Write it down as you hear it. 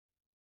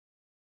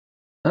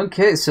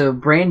Okay, so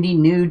brandy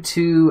new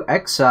to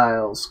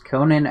Exiles,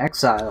 Conan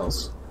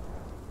Exiles.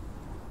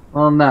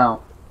 Well,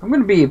 no. I'm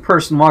gonna be a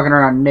person walking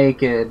around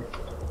naked.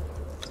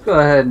 Let's go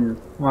ahead and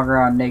walk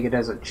around naked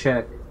as a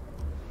chick.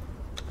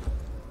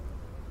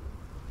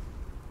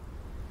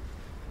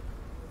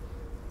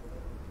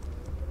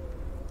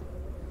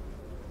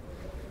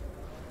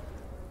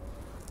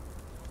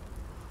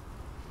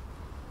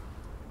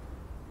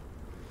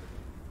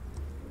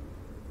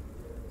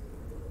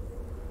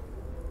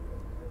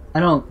 I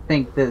don't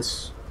think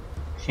this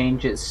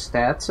changes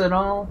stats at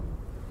all.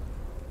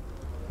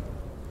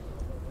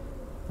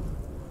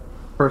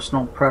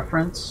 Personal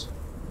preference,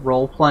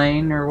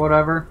 role-playing, or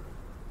whatever.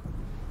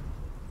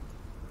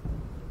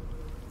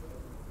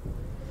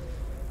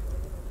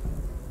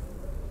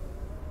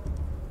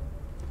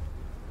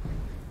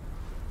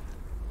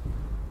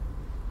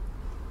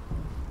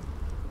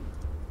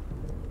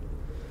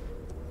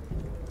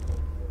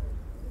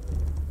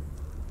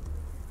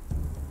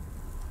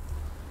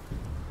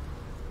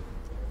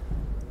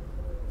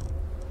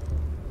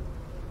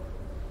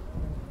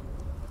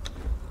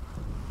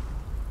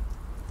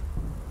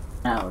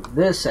 Now,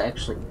 this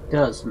actually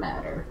does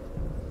matter.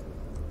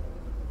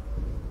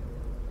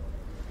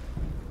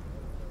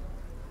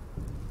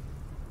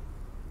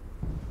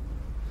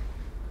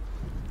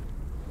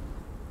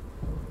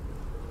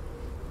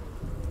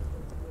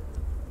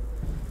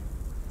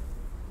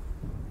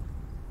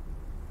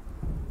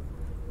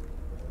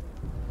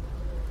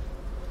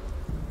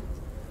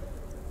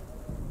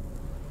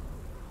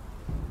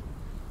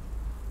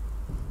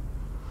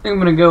 I'm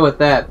gonna go with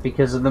that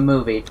because of the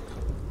movie.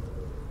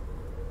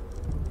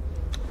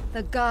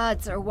 The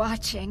gods are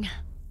watching.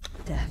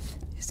 Death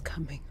is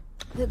coming.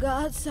 The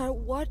gods are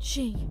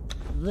watching.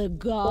 The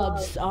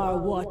gods are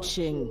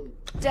watching.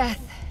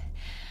 Death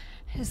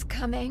is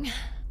coming.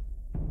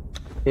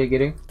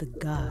 Giggity. The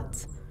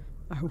gods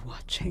are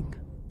watching.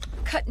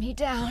 Cut me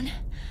down.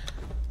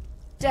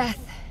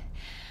 Death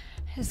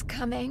is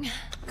coming.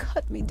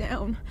 Cut me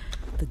down.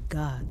 The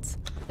gods.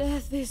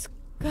 Death is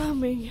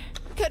coming.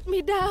 Cut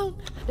me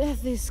down.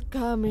 Death is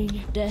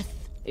coming. Death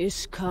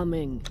is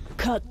coming.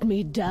 Cut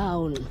me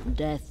down.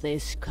 Death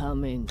is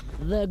coming.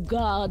 The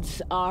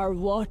gods are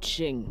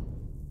watching.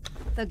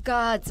 The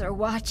gods are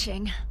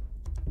watching.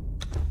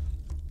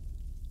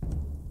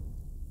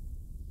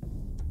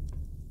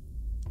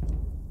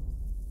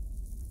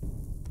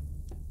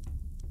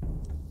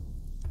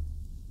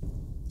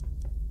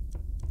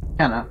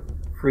 Kinda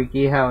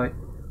freaky how it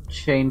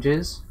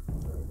changes.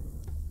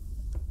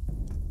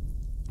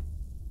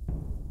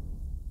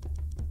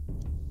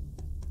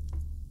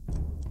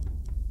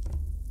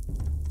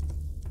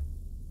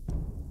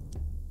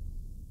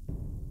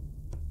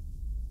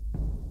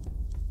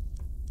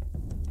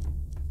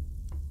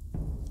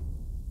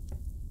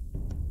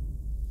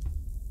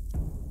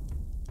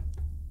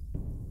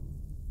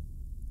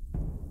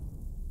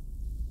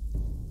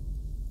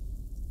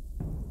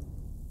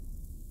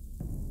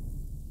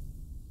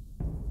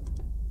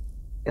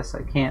 Guess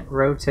I can't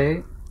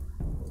rotate.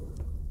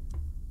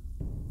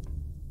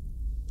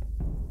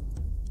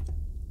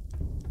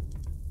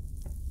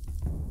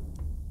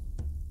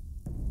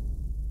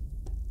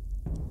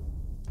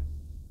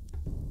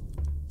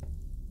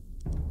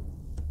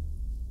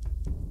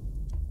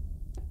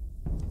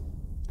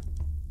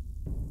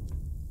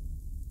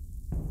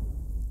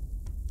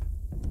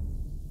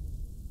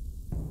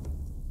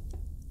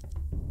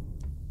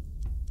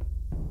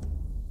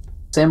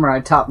 Samurai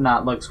top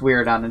knot looks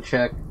weird on a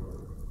chick.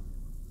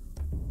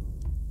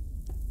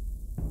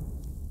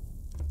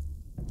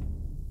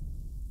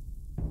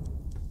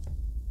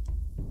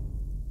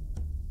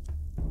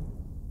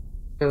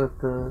 Go with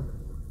the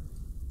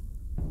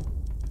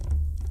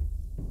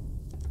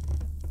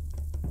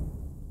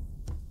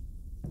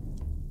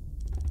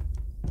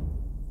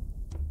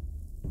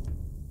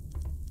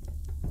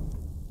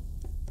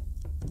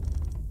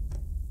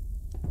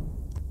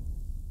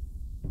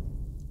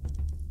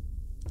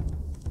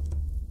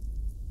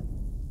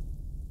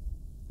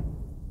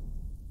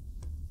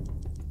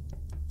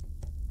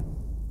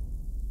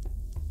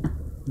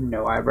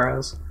no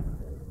eyebrows.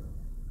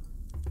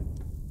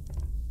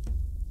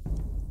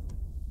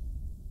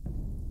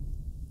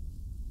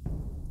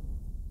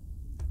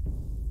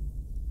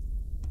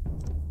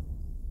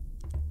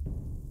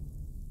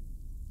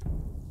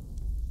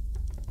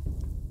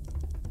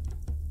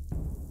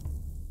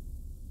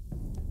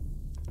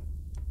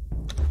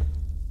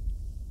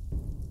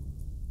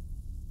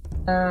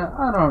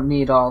 I don't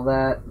need all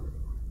that.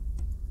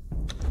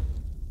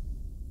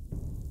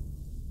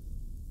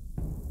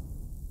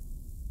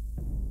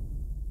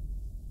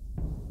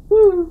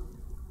 Woo!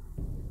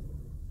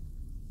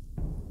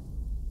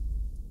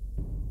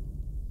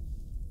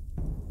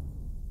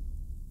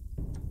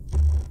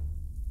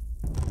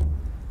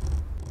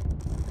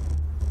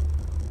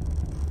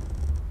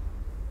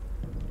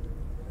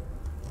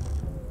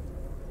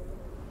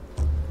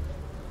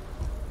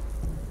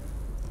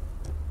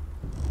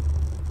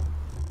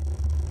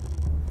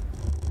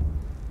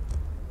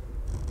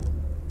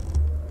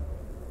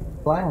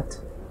 Flat.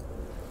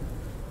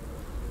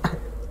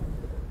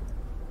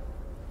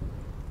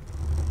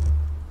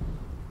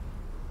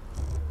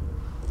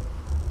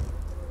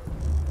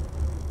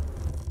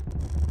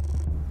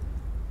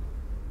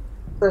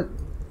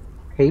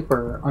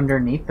 paper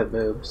underneath the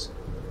boobs.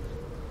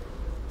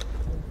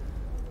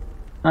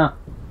 Huh.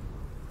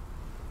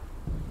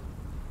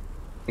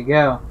 There you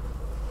go.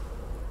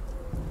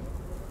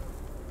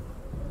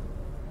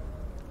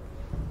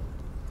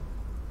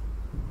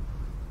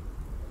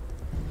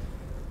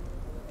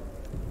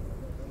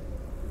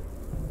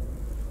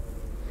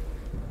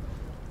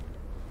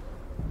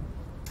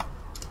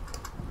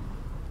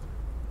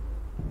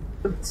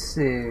 Let's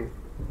see.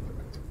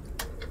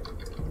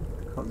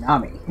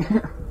 Konami.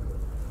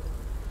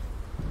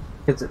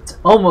 Because it's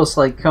almost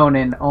like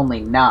Conan,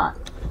 only not.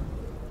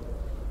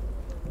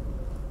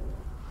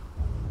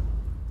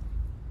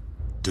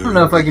 I don't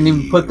know if I can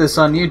even put this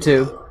on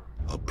YouTube.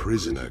 A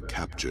prisoner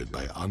captured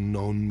by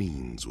unknown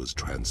means was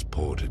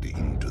transported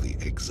into the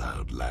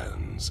exiled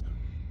lands,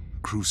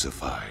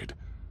 crucified,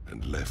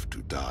 and left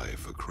to die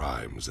for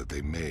crimes that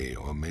they may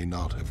or may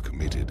not have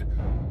committed.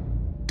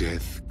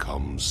 Death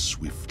comes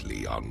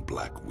swiftly on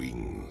black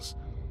wings,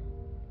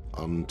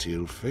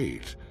 until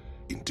fate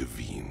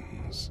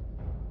intervenes.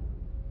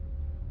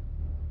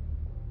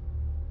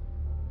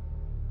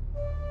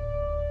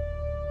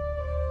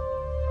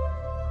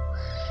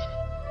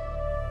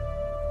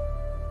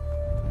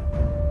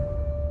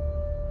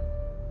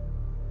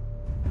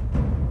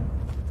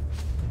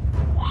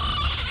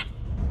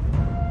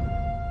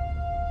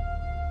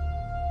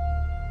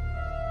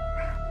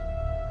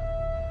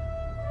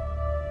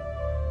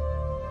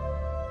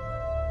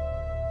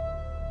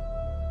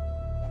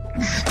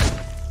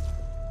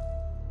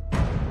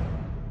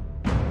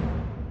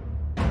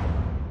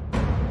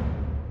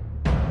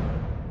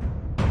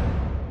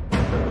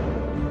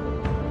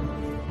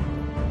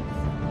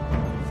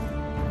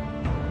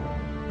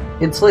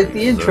 It's like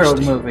the intro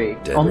movie,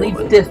 only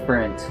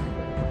different.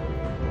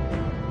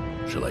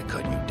 Shall I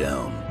cut you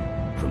down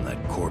from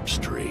that corpse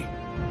tree?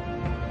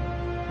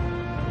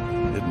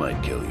 It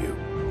might kill you.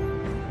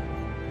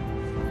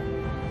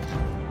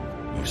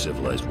 You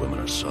civilized women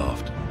are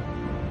soft.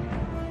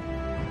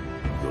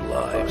 Your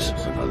lives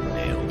are not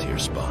nailed to your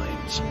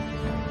spines.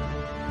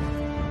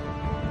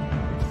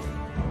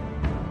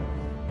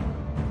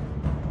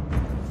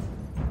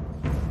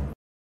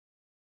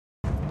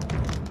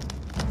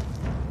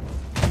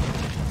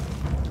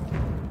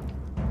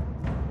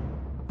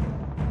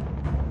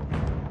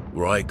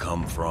 Where I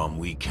come from,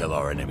 we kill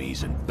our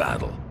enemies in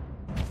battle.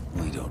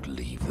 We don't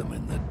leave them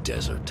in the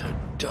desert to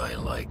die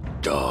like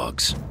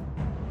dogs.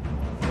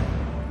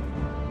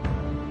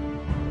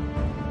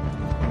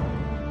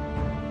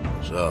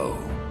 So,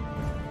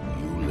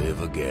 you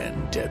live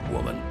again, dead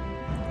woman.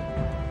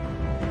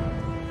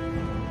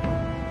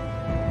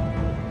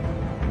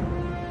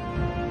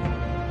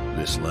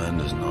 This land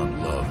does not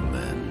love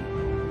men.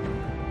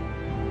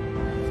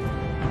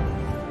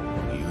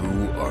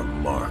 You are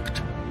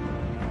marked.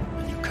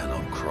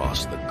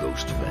 Cross the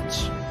ghost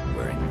fence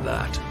wearing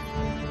that.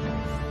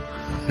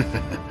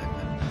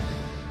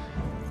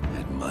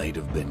 It might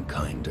have been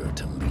kinder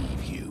to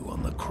leave you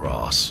on the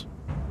cross.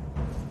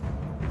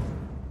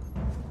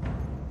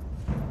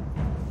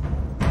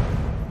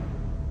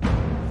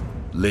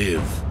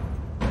 Live,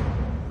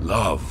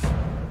 love,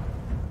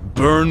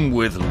 burn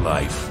with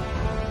life,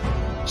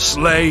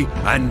 slay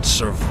and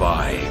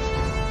survive.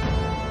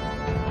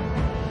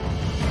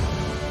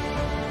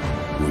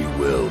 We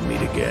will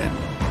meet again,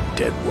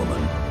 dead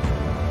woman.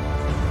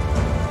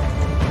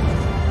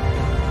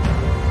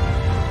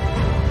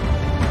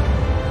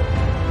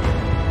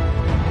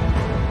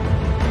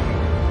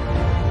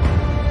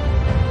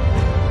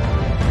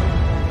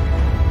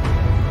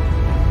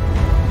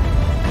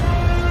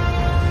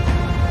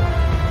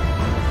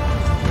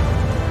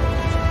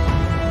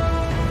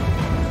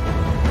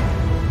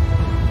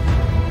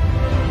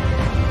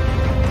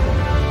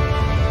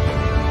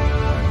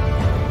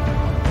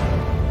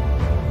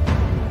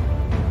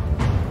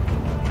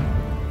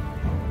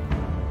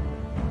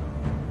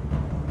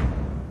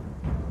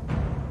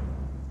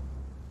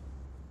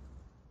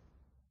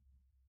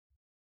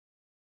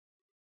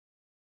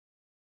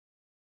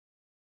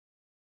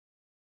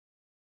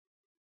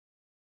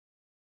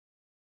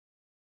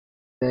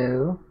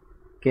 New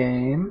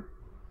game.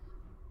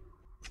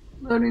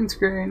 Loading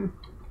screen.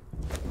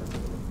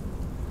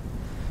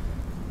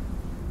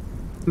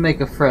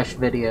 Make a fresh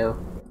video.